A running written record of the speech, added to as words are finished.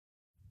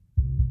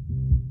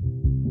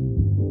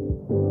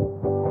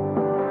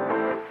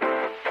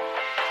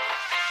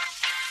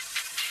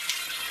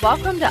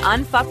Welcome to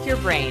Unfuck Your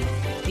Brain,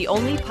 the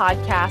only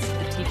podcast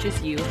that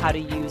teaches you how to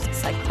use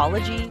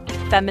psychology,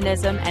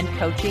 feminism, and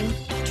coaching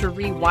to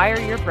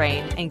rewire your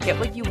brain and get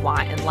what you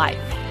want in life.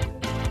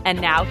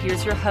 And now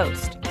here's your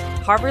host,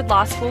 Harvard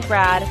Law School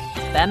grad,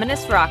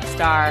 feminist rock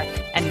star,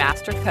 and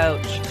master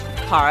coach,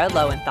 Kara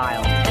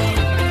Loewentheil.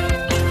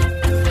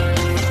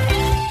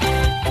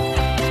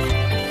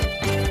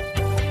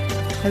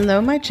 Hello,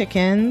 my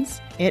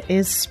chickens. It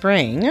is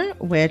spring,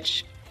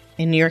 which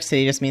in New York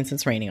City just means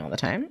it's raining all the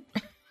time.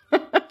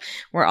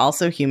 We're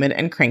also humid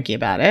and cranky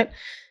about it,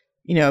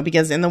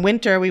 because in the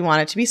winter we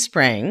want it to be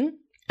spring,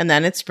 and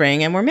then it's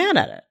spring and we're mad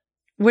at it,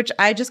 which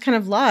I just kind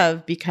of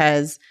love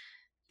because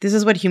this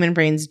is what human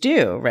brains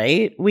do,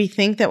 right? We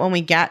think that when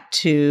we get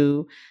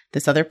to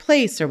this other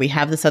place or we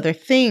have this other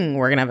thing,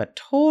 we're going to have a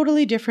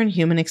totally different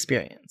human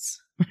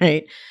experience,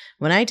 right?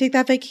 When I take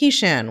that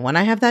vacation, when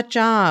I have that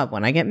job,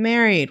 when I get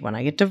married, when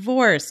I get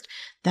divorced,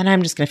 then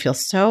I'm just going to feel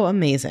so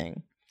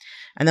amazing.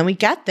 And then we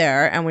get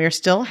there and we are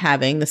still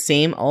having the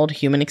same old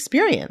human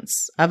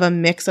experience of a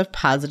mix of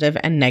positive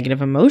and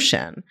negative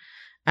emotion.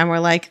 And we're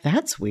like,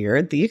 that's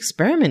weird. The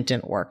experiment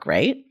didn't work,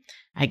 right?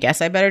 I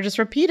guess I better just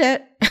repeat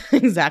it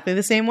exactly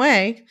the same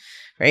way,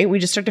 right? We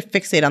just start to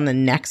fixate on the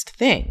next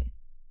thing.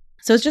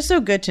 So it's just so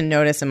good to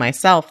notice in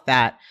myself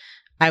that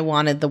I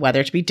wanted the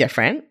weather to be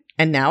different,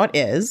 and now it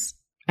is,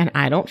 and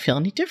I don't feel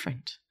any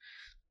different.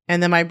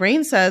 And then my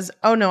brain says,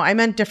 oh no, I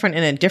meant different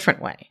in a different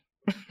way,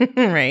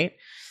 right?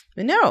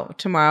 But no,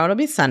 tomorrow it'll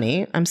be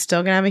sunny. I'm still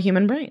going to have a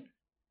human brain.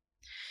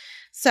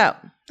 So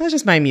that's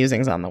just my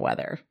musings on the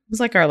weather. It was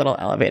like our little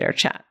elevator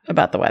chat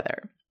about the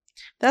weather.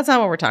 That's not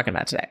what we're talking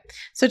about today.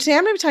 So today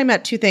I'm going to be talking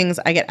about two things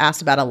I get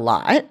asked about a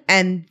lot,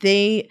 and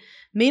they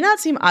may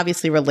not seem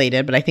obviously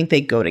related, but I think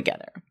they go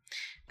together.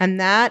 And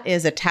that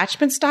is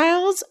attachment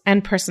styles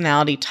and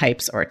personality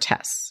types or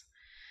tests.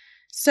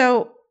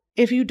 So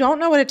if you don't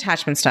know what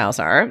attachment styles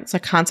are, it's a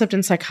concept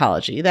in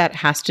psychology that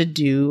has to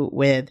do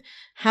with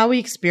how we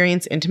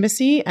experience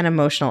intimacy and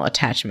emotional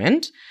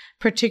attachment,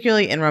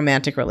 particularly in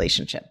romantic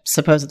relationships,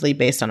 supposedly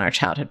based on our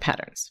childhood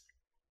patterns.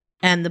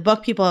 And the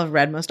book people have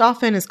read most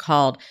often is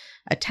called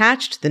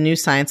Attached, The New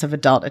Science of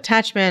Adult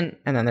Attachment.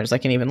 And then there's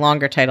like an even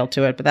longer title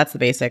to it, but that's the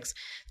basics.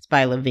 It's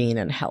by Levine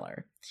and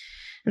Heller.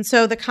 And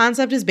so the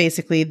concept is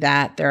basically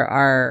that there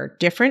are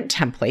different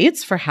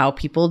templates for how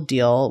people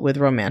deal with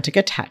romantic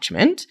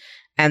attachment.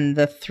 And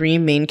the three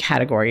main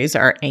categories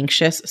are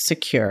anxious,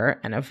 secure,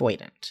 and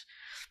avoidant.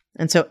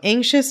 And so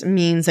anxious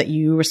means that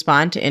you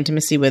respond to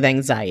intimacy with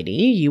anxiety.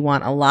 You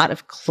want a lot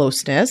of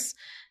closeness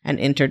and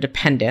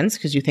interdependence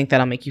because you think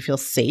that'll make you feel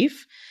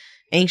safe.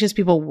 Anxious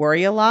people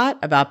worry a lot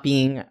about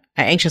being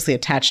anxiously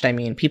attached.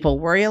 People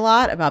worry a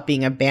lot about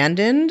being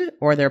abandoned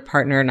or their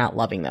partner not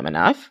loving them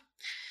enough.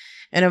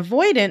 And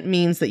avoidant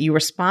means that you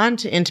respond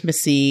to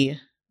intimacy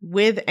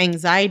with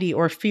anxiety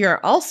or fear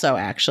also,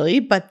 actually,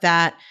 but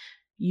that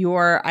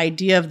your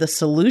idea of the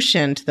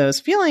solution to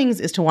those feelings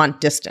is to want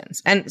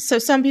distance. And so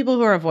some people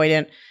who are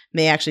avoidant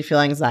may actually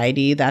feel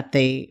anxiety that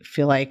they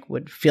feel like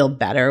would feel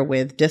better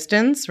with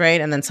distance,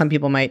 right? And then some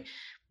people might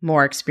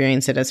more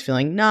experience it as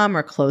feeling numb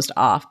or closed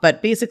off.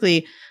 But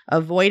basically,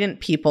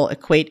 avoidant people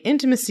equate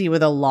intimacy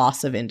with a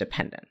loss of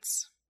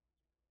independence.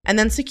 And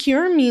then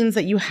secure means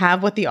that you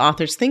have what the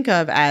authors think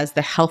of as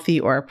the healthy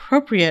or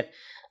appropriate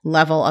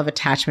level of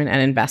attachment and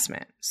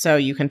investment. So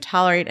you can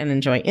tolerate and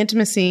enjoy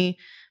intimacy,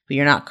 but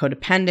you're not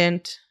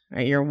codependent,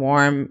 right? You're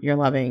warm, you're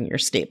loving, you're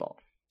stable.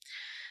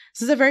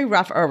 This is a very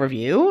rough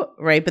overview,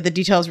 right? But the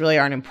details really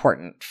aren't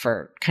important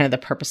for kind of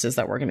the purposes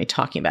that we're going to be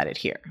talking about it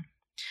here.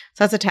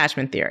 So that's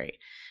attachment theory.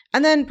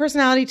 And then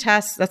personality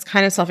tests, that's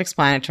kind of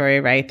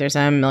self-explanatory, right? There's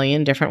a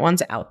million different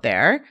ones out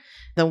there.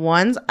 The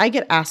ones I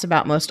get asked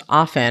about most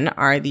often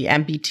are the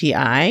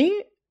MBTI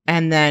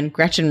and then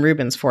Gretchen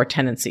Rubin's 4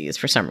 tendencies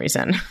for some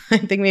reason. I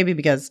think maybe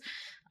because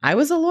I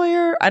was a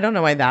lawyer. I don't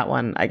know why that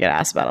one I get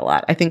asked about a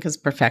lot. I think because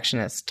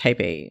perfectionist type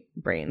A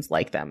brains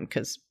like them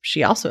because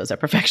she also is a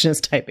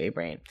perfectionist type A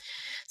brain.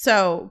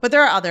 So, but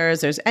there are others.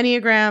 There's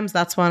Enneagrams.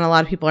 That's one a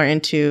lot of people are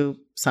into.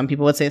 Some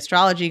people would say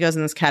astrology goes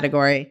in this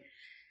category.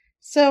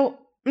 So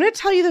I'm going to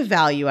tell you the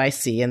value I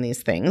see in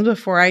these things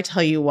before I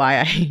tell you why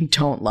I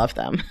don't love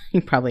them.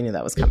 You probably knew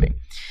that was coming.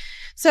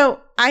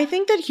 So I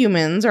think that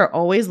humans are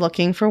always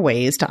looking for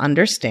ways to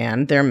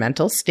understand their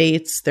mental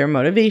states, their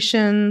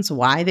motivations,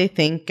 why they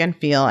think and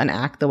feel and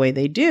act the way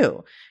they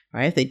do,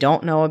 right? If they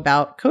don't know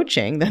about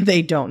coaching, then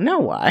they don't know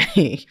why.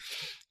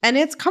 And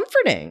it's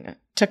comforting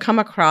to come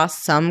across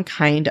some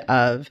kind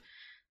of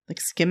like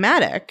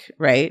schematic,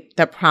 right,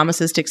 that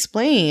promises to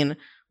explain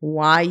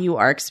why you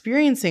are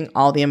experiencing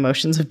all the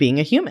emotions of being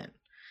a human.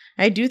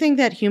 I do think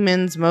that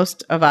humans,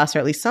 most of us, or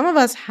at least some of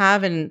us,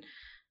 have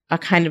a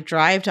kind of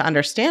drive to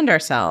understand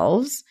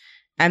ourselves.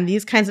 And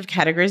these kinds of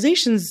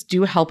categorizations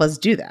do help us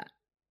do that.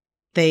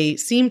 They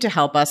seem to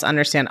help us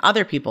understand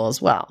other people as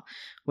well,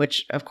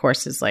 which of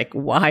course is like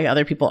why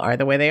other people are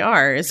the way they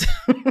are is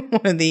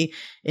one of the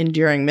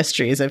enduring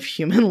mysteries of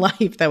human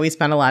life that we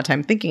spend a lot of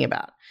time thinking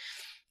about.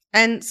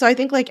 And so I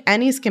think like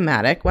any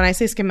schematic, when I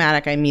say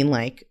schematic, I mean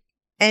like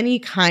any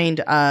kind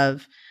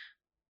of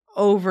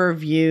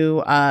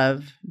overview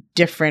of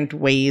different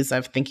ways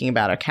of thinking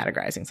about or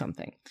categorizing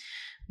something.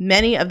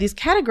 Many of these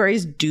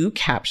categories do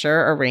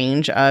capture a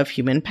range of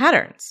human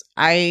patterns.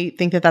 I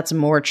think that that's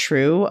more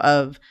true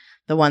of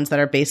the ones that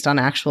are based on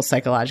actual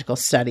psychological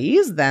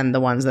studies than the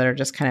ones that are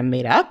just kind of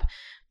made up.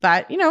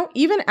 But,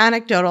 even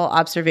anecdotal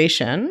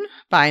observation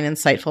by an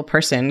insightful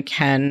person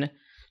can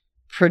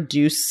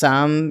produce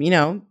some,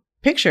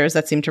 pictures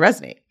that seem to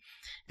resonate.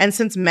 And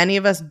since many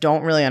of us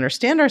don't really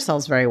understand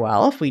ourselves very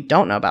well, if we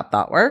don't know about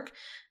thought work,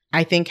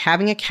 I think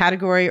having a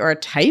category or a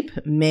type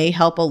may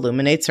help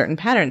illuminate certain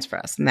patterns for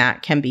us, and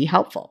that can be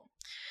helpful.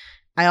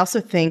 I also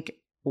think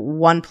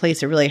one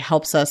place it really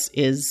helps us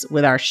is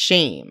with our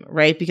shame,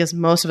 right? Because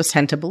most of us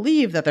tend to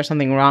believe that there's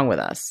something wrong with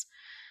us,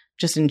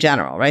 just in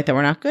general, right? That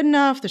we're not good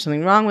enough, there's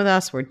something wrong with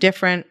us, we're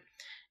different.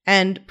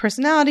 And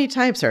personality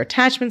types or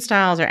attachment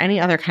styles or any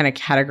other kind of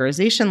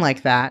categorization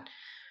like that,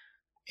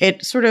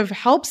 it sort of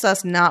helps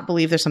us not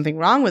believe there's something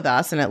wrong with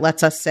us, and it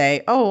lets us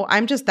say, oh,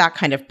 I'm just that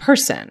kind of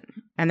person,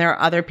 and there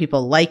are other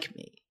people like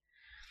me,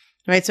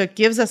 right? So it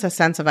gives us a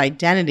sense of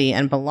identity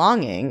and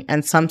belonging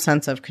and some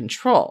sense of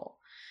control.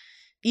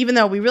 Even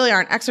though we really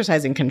aren't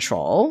exercising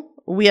control,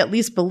 we at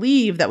least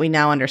believe that we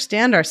now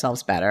understand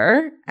ourselves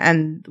better,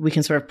 and we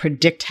can sort of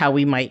predict how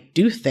we might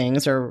do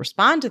things or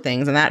respond to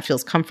things, and that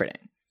feels comforting.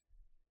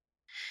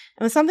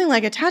 And with something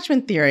like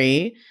attachment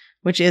theory,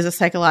 which is a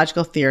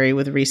psychological theory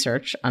with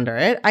research under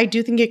it, I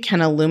do think it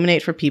can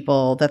illuminate for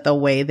people that the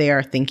way they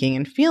are thinking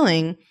and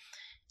feeling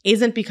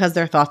isn't because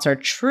their thoughts are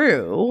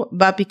true,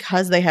 but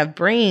because they have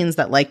brains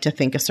that like to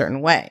think a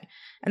certain way.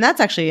 And that's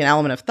actually an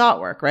element of thought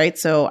work, right?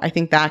 So I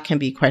think that can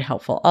be quite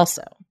helpful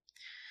also.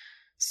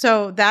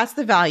 So that's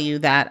the value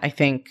that I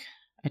think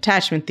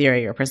attachment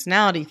theory or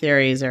personality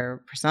theories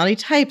or personality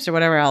types or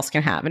whatever else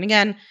can have. And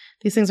again,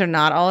 these things are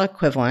not all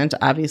equivalent.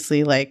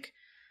 Obviously, like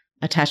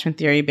attachment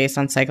theory based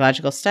on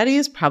psychological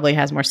studies probably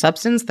has more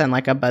substance than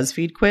like a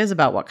BuzzFeed quiz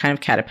about what kind of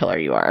caterpillar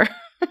you are,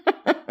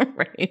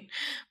 right?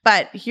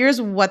 But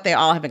here's what they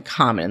all have in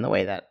common in the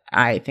way that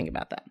I think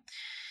about them.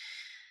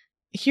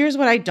 Here's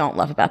what I don't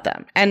love about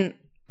them. And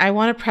I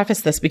want to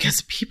preface this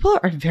because people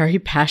are very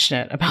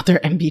passionate about their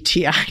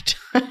MBTI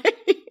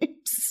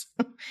types.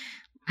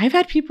 I've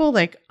had people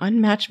like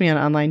unmatch me on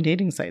online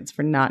dating sites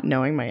for not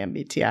knowing my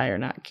MBTI or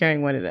not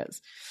caring what it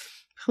is.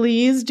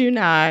 Please do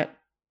not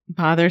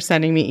bother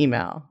sending me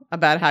email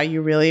about how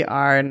you really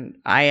are an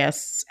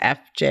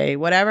ISFJ,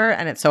 whatever,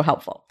 and it's so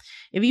helpful.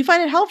 If you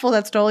find it helpful,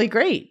 that's totally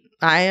great.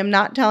 I am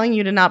not telling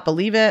you to not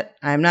believe it.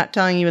 I'm not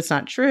telling you it's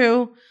not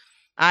true.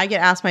 I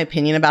get asked my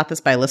opinion about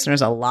this by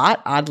listeners a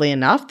lot. Oddly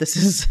enough, this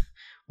is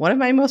one of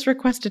my most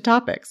requested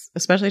topics,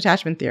 especially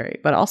attachment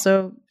theory, but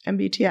also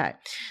MBTI.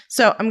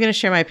 So I'm going to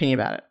share my opinion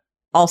about it.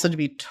 Also, to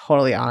be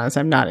totally honest,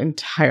 I'm not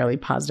entirely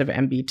positive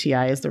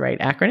MBTI is the right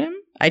acronym.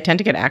 I tend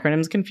to get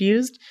acronyms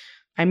confused.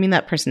 I mean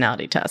that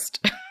personality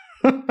test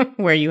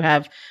where you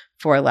have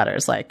 4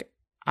 letters like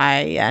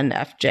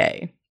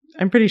INFJ.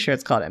 I'm pretty sure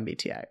it's called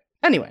MBTI.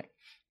 Anyway,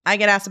 I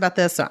get asked about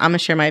this, so I'm going to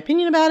share my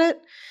opinion about it.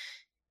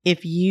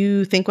 If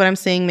you think what I'm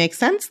saying makes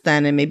sense,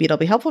 then maybe it'll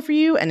be helpful for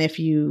you. And if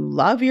you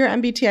love your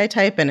MBTI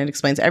type and it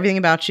explains everything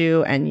about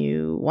you and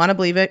you want to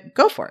believe it,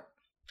 go for it,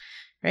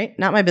 right?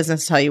 Not my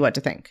business to tell you what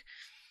to think.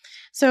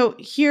 So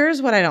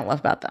here's what I don't love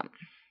about them.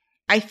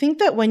 I think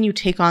that when you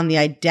take on the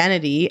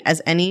identity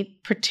as any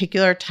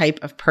particular type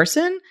of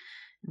person,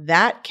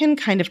 that can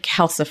kind of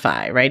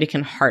calcify, right? It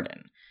can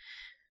harden.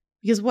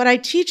 Because what I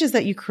teach is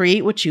that you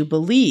create what you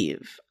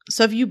believe.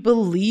 So if you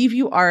believe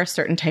you are a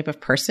certain type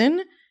of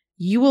person,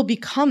 you will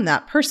become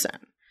that person.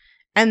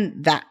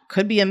 And that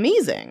could be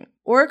amazing,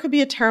 or it could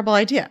be a terrible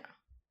idea.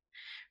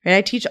 Right?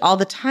 I teach all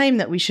the time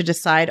that we should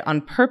decide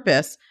on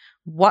purpose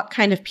what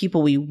kind of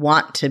people we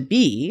want to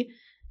be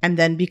and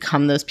then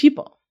become those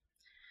people.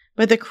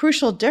 But the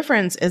crucial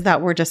difference is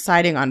that we're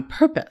deciding on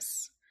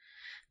purpose.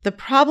 The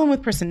problem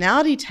with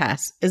personality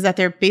tests is that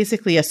they're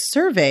basically a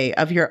survey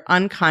of your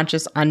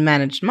unconscious,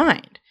 unmanaged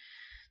mind.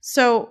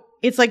 So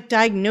it's like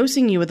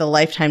diagnosing you with a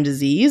lifetime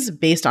disease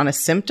based on a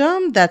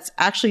symptom that's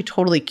actually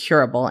totally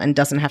curable and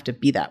doesn't have to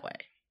be that way.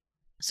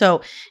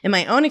 So in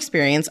my own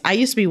experience, I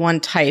used to be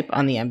one type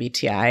on the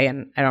MBTI,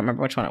 and I don't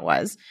remember which one it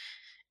was.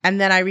 And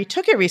then I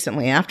retook it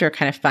recently after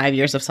kind of 5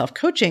 years of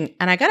self-coaching,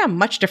 and I got a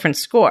much different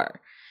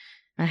score.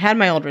 I had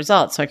my old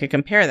results so I could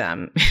compare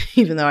them,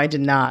 even though I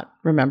did not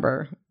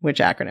remember which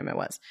acronym it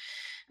was.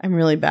 I'm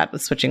really bad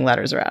with switching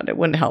letters around. It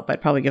wouldn't help.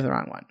 I'd probably give the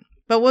wrong one.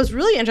 But what was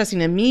really interesting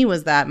to me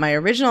was that my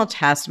original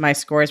test, my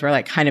scores were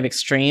like kind of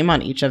extreme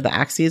on each of the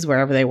axes,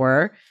 wherever they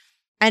were.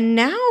 And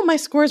now my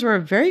scores were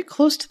very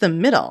close to the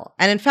middle.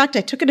 And in fact,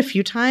 I took it a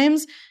few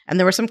times and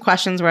there were some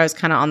questions where I was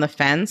kind of on the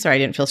fence or I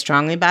didn't feel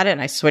strongly about it.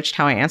 And I switched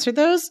how I answered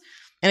those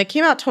and it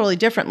came out totally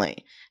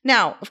differently.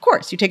 Now, of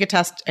course, you take a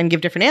test and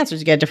give different answers,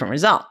 you get a different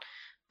result.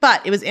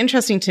 But it was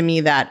interesting to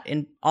me that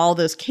in all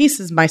those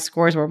cases, my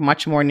scores were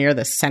much more near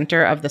the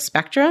center of the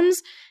spectrums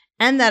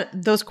and that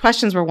those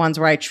questions were ones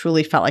where I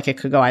truly felt like it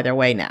could go either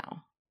way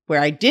now, where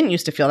I didn't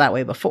used to feel that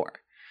way before.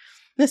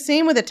 The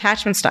same with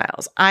attachment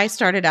styles. I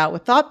started out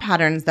with thought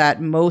patterns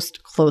that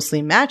most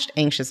closely matched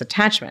anxious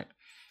attachment,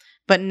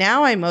 but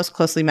now I most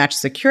closely match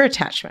secure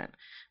attachment.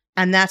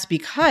 And that's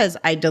because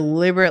I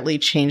deliberately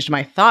changed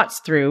my thoughts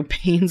through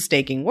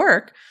painstaking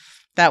work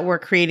that were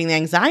creating the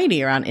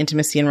anxiety around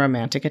intimacy and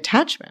romantic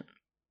attachment.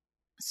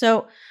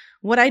 So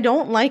what I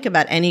don't like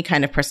about any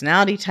kind of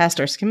personality test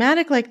or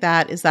schematic like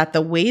that is that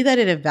the way that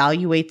it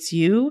evaluates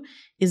you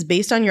is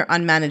based on your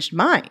unmanaged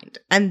mind.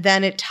 And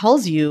then it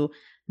tells you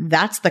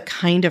that's the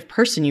kind of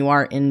person you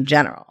are in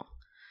general.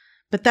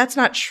 But that's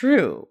not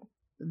true.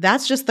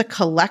 That's just the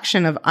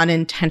collection of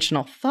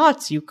unintentional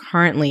thoughts you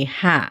currently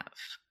have.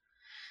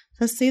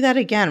 Let's say that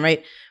again,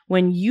 right?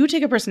 When you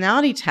take a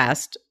personality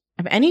test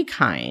of any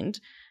kind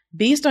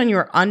based on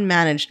your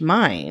unmanaged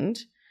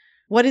mind,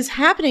 what is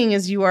happening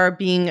is you are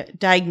being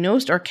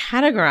diagnosed or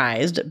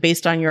categorized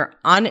based on your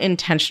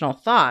unintentional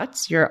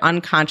thoughts, your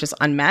unconscious,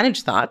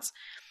 unmanaged thoughts,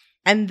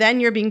 and then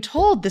you're being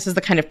told this is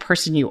the kind of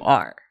person you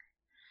are.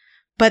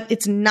 But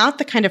it's not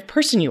the kind of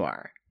person you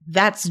are.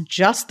 That's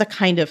just the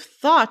kind of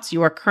thoughts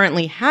you are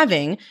currently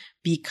having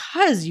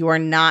because you are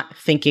not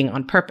thinking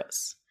on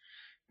purpose,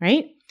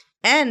 right?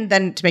 And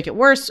then to make it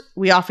worse,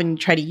 we often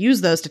try to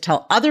use those to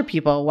tell other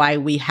people why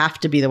we have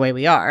to be the way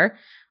we are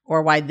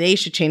or why they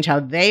should change how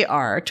they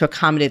are to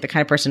accommodate the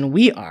kind of person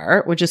we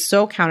are, which is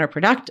so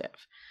counterproductive,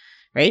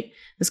 right?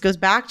 This goes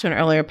back to an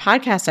earlier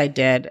podcast I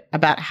did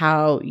about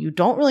how you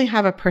don't really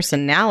have a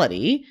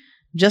personality,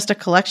 just a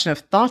collection of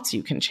thoughts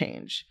you can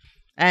change.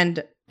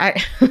 And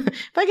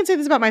if I can say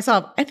this about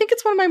myself, I think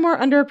it's one of my more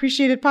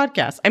underappreciated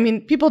podcasts. I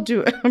mean, people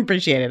do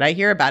appreciate it. I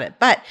hear about it.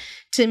 But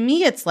to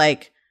me, it's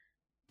like,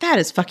 that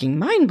is fucking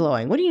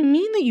mind-blowing. What do you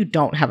mean that you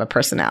don't have a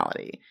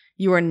personality?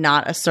 You are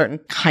not a certain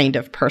kind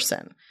of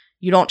person.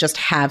 You don't just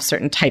have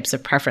certain types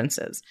of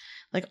preferences.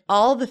 Like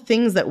all the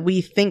things that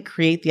we think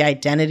create the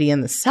identity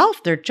and the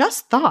self, they're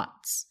just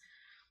thoughts.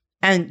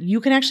 And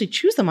you can actually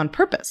choose them on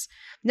purpose.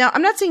 Now,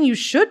 I'm not saying you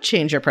should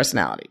change your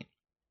personality,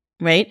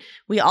 right?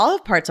 We all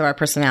have parts of our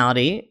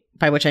personality,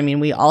 by which I mean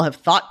we all have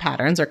thought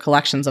patterns or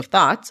collections of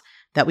thoughts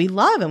that we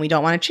love and we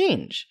don't want to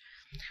change.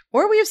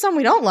 Or we have some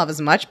we don't love as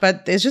much,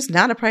 but it's just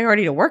not a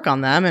priority to work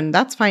on them, and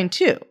that's fine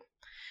too.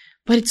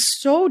 But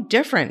it's so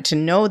different to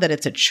know that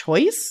it's a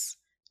choice,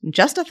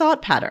 just a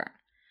thought pattern,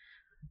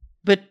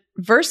 but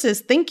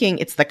versus thinking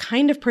it's the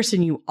kind of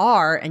person you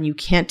are and you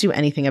can't do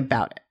anything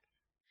about it.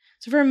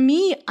 So for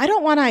me, I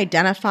don't want to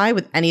identify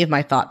with any of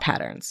my thought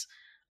patterns,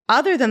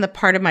 other than the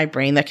part of my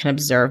brain that can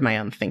observe my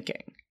own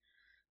thinking.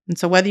 And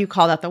so whether you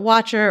call that the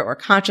watcher or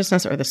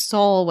consciousness or the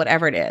soul,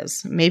 whatever it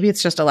is, maybe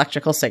it's just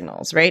electrical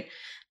signals, right?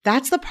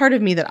 That's the part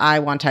of me that I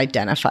want to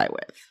identify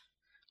with.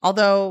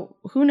 Although,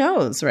 who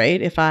knows,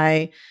 right? If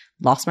I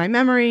lost my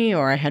memory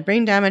or I had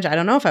brain damage, I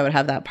don't know if I would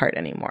have that part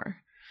anymore.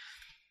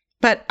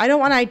 But I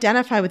don't want to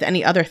identify with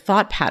any other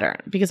thought pattern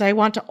because I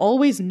want to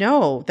always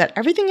know that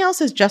everything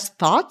else is just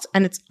thoughts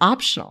and it's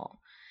optional.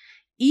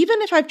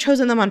 Even if I've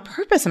chosen them on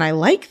purpose and I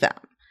like them,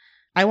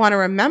 I want to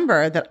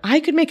remember that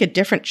I could make a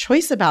different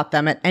choice about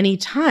them at any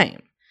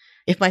time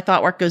if my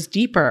thought work goes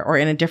deeper or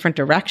in a different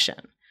direction.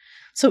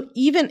 So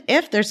even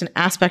if there's an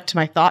aspect to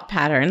my thought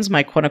patterns,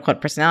 my quote unquote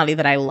personality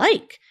that I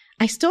like,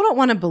 I still don't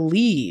want to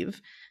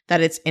believe that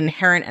it's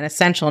inherent and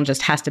essential and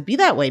just has to be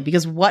that way,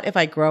 because what if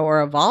I grow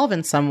or evolve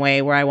in some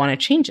way where I want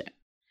to change it?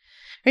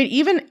 Right?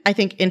 Even I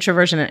think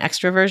introversion and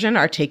extroversion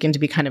are taken to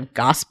be kind of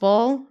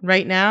gospel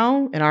right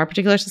now in our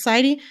particular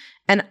society.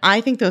 And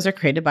I think those are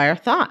created by our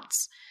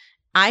thoughts.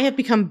 I have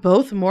become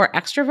both more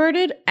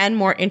extroverted and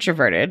more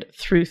introverted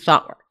through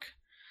thought work.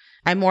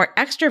 I'm more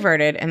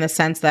extroverted in the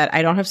sense that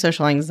I don't have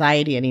social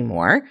anxiety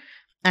anymore,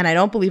 and I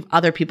don't believe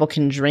other people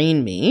can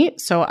drain me.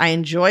 So I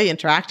enjoy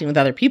interacting with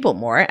other people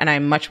more, and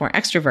I'm much more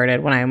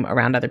extroverted when I'm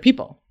around other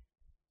people.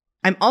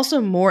 I'm also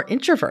more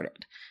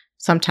introverted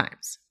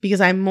sometimes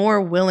because I'm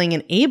more willing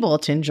and able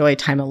to enjoy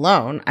time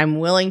alone. I'm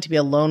willing to be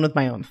alone with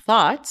my own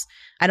thoughts.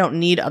 I don't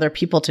need other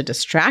people to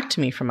distract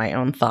me from my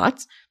own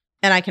thoughts,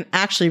 and I can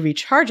actually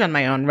recharge on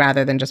my own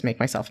rather than just make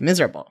myself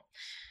miserable.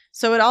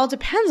 So it all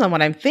depends on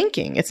what I'm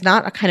thinking. It's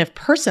not a kind of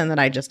person that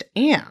I just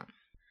am.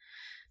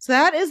 So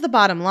that is the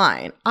bottom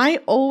line. I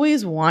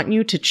always want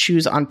you to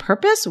choose on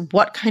purpose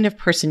what kind of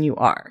person you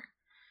are.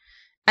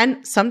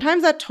 And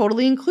sometimes that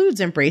totally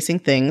includes embracing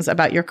things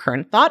about your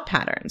current thought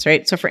patterns,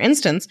 right? So for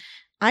instance,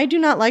 I do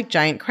not like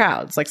giant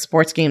crowds like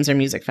sports games or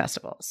music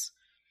festivals.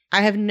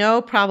 I have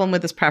no problem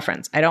with this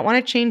preference. I don't want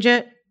to change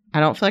it. I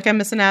don't feel like I'm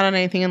missing out on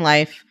anything in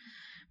life,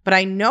 but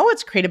I know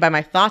it's created by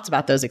my thoughts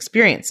about those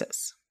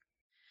experiences.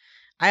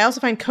 I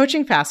also find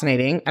coaching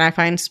fascinating, and I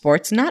find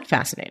sports not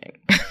fascinating,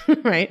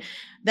 right?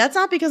 That's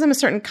not because I'm a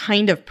certain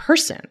kind of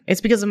person.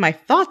 It's because of my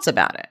thoughts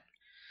about it.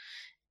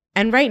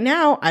 And right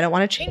now, I don't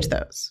want to change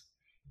those.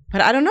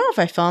 But I don't know, if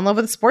I fell in love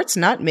with a sports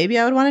nut, maybe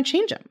I would want to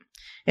change them.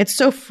 It's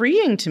so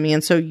freeing to me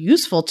and so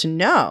useful to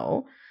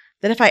know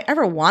that if I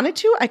ever wanted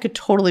to, I could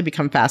totally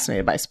become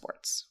fascinated by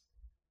sports.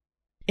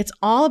 It's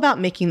all about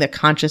making the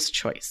conscious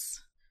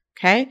choice,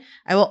 okay?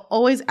 I will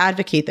always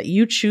advocate that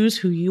you choose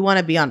who you want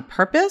to be on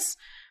purpose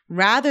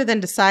rather than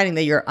deciding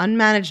that your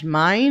unmanaged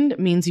mind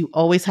means you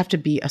always have to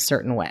be a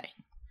certain way.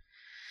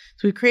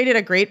 So we created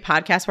a great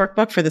podcast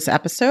workbook for this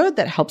episode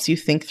that helps you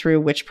think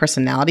through which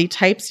personality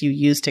types you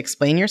use to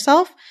explain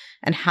yourself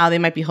and how they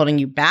might be holding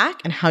you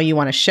back and how you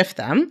want to shift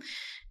them.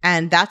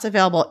 And that's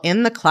available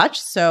in the Clutch.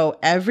 So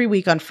every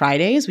week on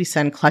Fridays, we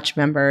send Clutch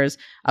members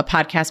a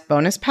podcast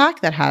bonus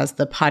pack that has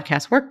the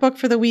podcast workbook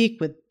for the week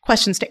with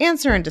questions to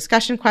answer and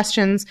discussion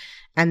questions.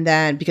 And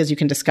then because you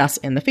can discuss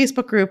in the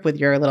Facebook group with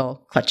your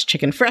little Clutch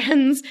Chicken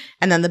friends,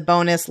 and then the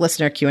bonus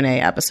listener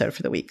Q&A episode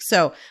for the week.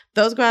 So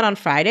those go out on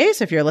Friday.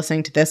 So if you're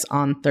listening to this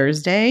on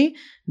Thursday,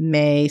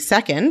 May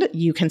 2nd,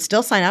 you can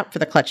still sign up for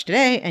the Clutch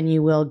today and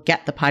you will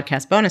get the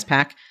podcast bonus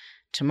pack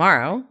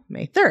tomorrow,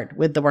 May 3rd,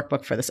 with the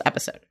workbook for this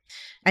episode.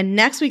 And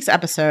next week's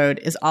episode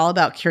is all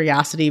about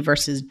curiosity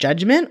versus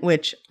judgment,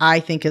 which I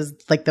think is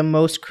like the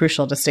most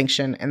crucial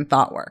distinction in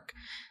thought work.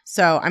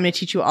 So I'm going to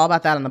teach you all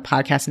about that on the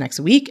podcast next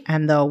week.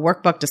 And the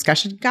workbook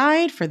discussion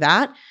guide for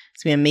that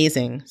is going to be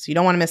amazing. So you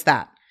don't want to miss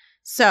that.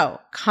 So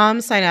come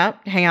sign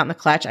up, hang out in the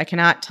Clutch. I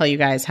cannot tell you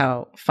guys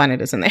how fun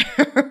it is in there.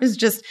 It's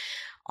just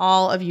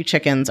all of you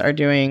chickens are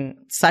doing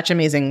such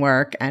amazing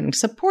work and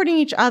supporting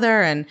each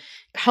other and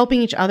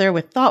helping each other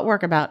with thought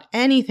work about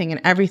anything and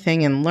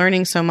everything and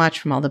learning so much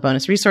from all the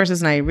bonus resources.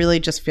 And I really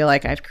just feel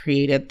like I've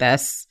created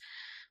this.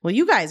 Well,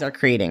 you guys are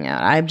creating it.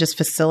 I'm just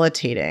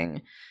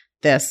facilitating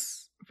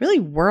this really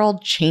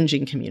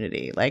world-changing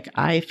community. Like,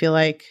 I feel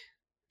like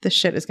this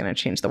shit is going to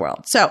change the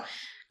world. So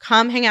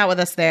come hang out with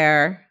us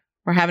there.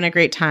 We're having a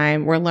great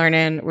time. We're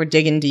learning. We're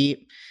digging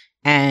deep.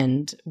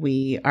 And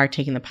we are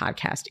taking the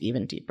podcast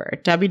even deeper.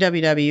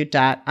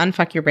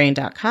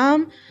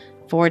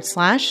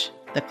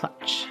 www.unfuckyourbrain.com/The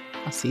Clutch.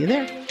 I'll see you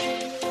there.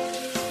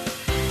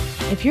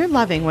 If you're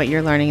loving what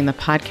you're learning in the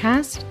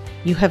podcast,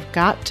 you have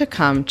got to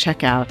come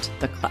check out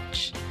The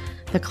Clutch.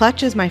 The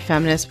Clutch is my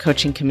feminist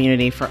coaching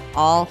community for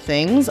all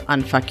things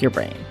Unfuck Your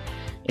Brain.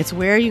 It's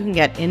where you can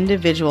get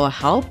individual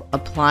help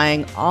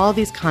applying all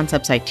these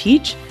concepts I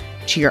teach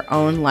to your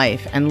own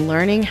life and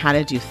learning how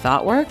to do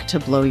thought work to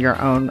blow your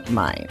own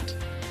mind.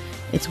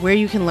 It's where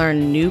you can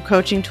learn new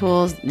coaching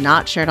tools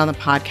not shared on the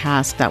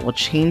podcast that will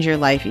change your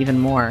life even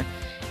more.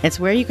 It's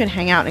where you can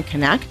hang out and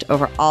connect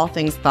over all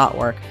things thought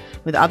work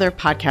with other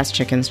podcast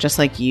chickens just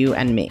like you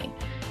and me.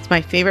 It's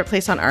my favorite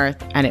place on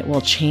earth, and it will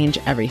change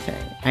everything.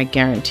 I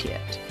guarantee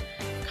it.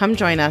 Come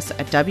join us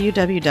at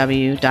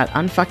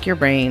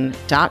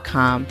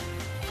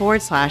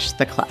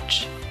www.unfuckyourbrain.com/The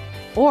Clutch.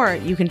 Or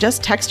you can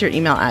just text your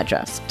email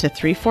address to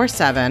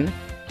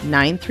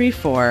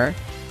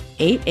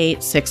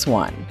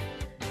 347-934-8861.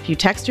 If you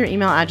text your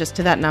email address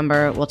to that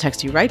number, we'll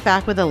text you right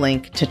back with a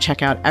link to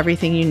check out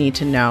everything you need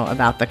to know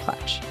about The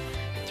Clutch.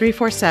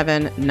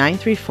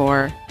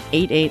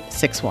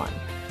 347-934-8861.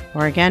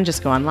 Or again,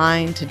 just go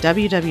online to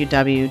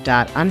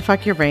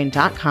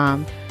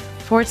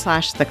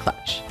www.unfuckyourbrain.com/The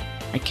Clutch.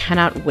 I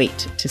cannot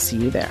wait to see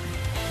you there.